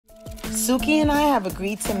Suki and I have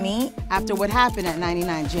agreed to meet after what happened at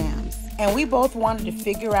 99 Jams. And we both wanted to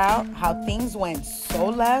figure out how things went so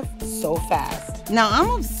left so fast. Now, I'm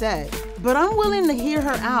upset, but I'm willing to hear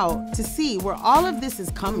her out to see where all of this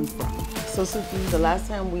is coming from. So, Suki, the last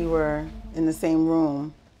time we were in the same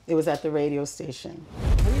room, it was at the radio station.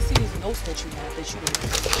 Let me see these notes that you have that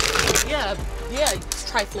you Yeah,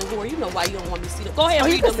 trifling whore. You know why you don't want me to see them. Go ahead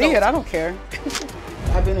and read them. You can see it, I don't care.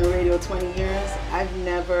 I've been in radio 20 years. I've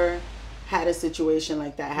never had a situation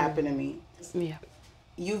like that happen to me. Yeah.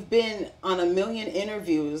 You've been on a million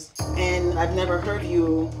interviews and I've never heard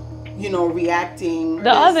you, reacting.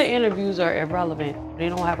 The other interviews are irrelevant. They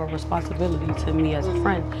don't have a responsibility to me as a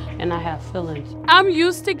friend, and I have feelings. I'm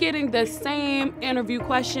used to getting the same interview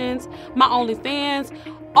questions, my OnlyFans,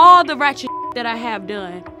 all the ratchet that I have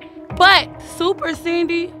done. But Supa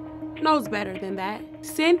Cindy knows better than that.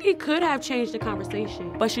 Cindy could have changed the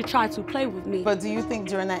conversation, but she tried to play with me. But do you think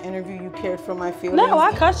during that interview you cared for my feelings? No,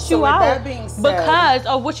 I cussed you out. That being said, because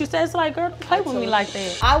of what you said. It's like, girl, don't play with me like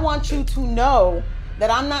that. I want you to know that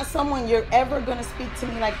I'm not someone you're ever gonna speak to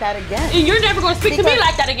me like that again. And you're never gonna speak to me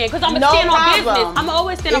like that again, because I'm gonna stand on business. I'm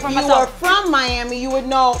always stand up for myself. If you were from Miami, you would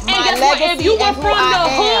know my legacy. If you were from the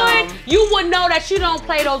hood, you would know that you don't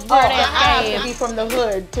play those weird ass games. I have to be from the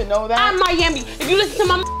hood to know that. I'm Miami. If you listen to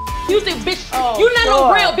my music, bitch, you're not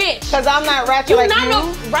no real bitch. Because I'm not ratchet like you. You're not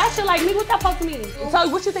no ratchet like me. What that supposed to mean? So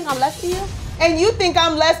what you think, I'm less than you? And you think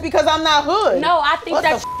I'm less because I'm not hood? No, I think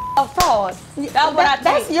that's a fraud. That's what I think.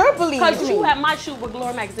 That's your belief. Because you have my shoe with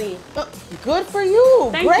Glory Magazine. Good for you.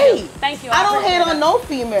 Thank Great. you. Thank you. I don't hate on no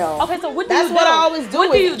female. Okay, so what do you do? That's what I always do.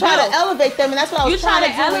 What do you try to elevate them, and that's what I was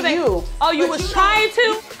trying to do with you. Oh, you was trying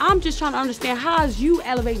to? I'm just trying to understand, how is you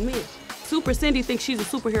elevate me? Supa Cindy thinks she's a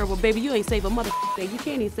superhero, but baby, you ain't save a motherfucker. You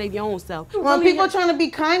can't even save your own self. When people trying to be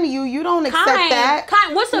kind to you, you don't accept that.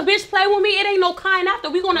 Kind. Once a bitch play with me, it ain't no kind after.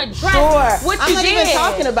 We gonna address what you did. I'm not even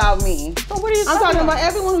talking about me. So what are you I'm talking about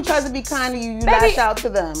everyone who tries to be kind to you. You lash out to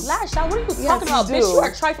them. Lash out? What are you talking about, bitch? You are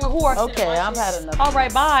a trifling whore. Okay, I've had enough. All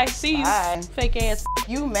right, bye. See you. Bye. Fake ass.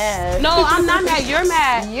 You mad? No, I'm not mad. You're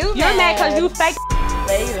mad. You're mad because you fake.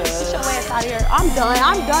 Later. Get your ass out of here. I'm done.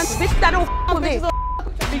 I'm done. Bitch that don't with me.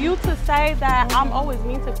 For you to say that I'm always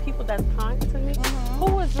mean to people that's kind to me,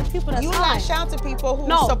 who is the people that's kind? You lash out to people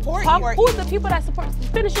who support you. Who's the people that support?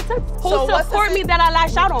 Finish your sentence. Who support me that I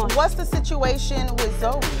lash out on? What's the situation with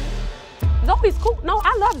Zoe? Zoe's cool. No,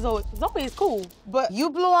 I love Zoe. Zoe is cool. But you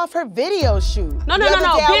blew off her video shoot. No.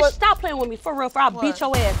 Bitch, stop playing with me. For real, I'll beat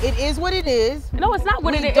your ass. It is what it is. No, it's not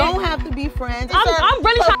what it is. We don't have to be friends. I'm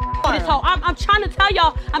really trying to this hoe. I'm trying to tell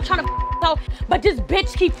y'all, I'm trying to hoe, but this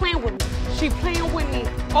bitch keep playing with me. She playing with me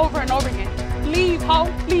over and over again. Leave,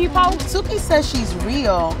 hoe. Leave, hoe. Suki says she's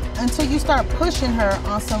real until you start pushing her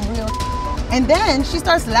on some real and then she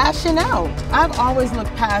starts lashing out. I've always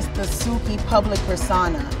looked past the Suki public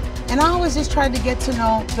persona. And I always just tried to get to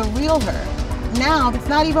know the real her. Now, it's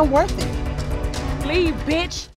not even worth it. Leave, bitch.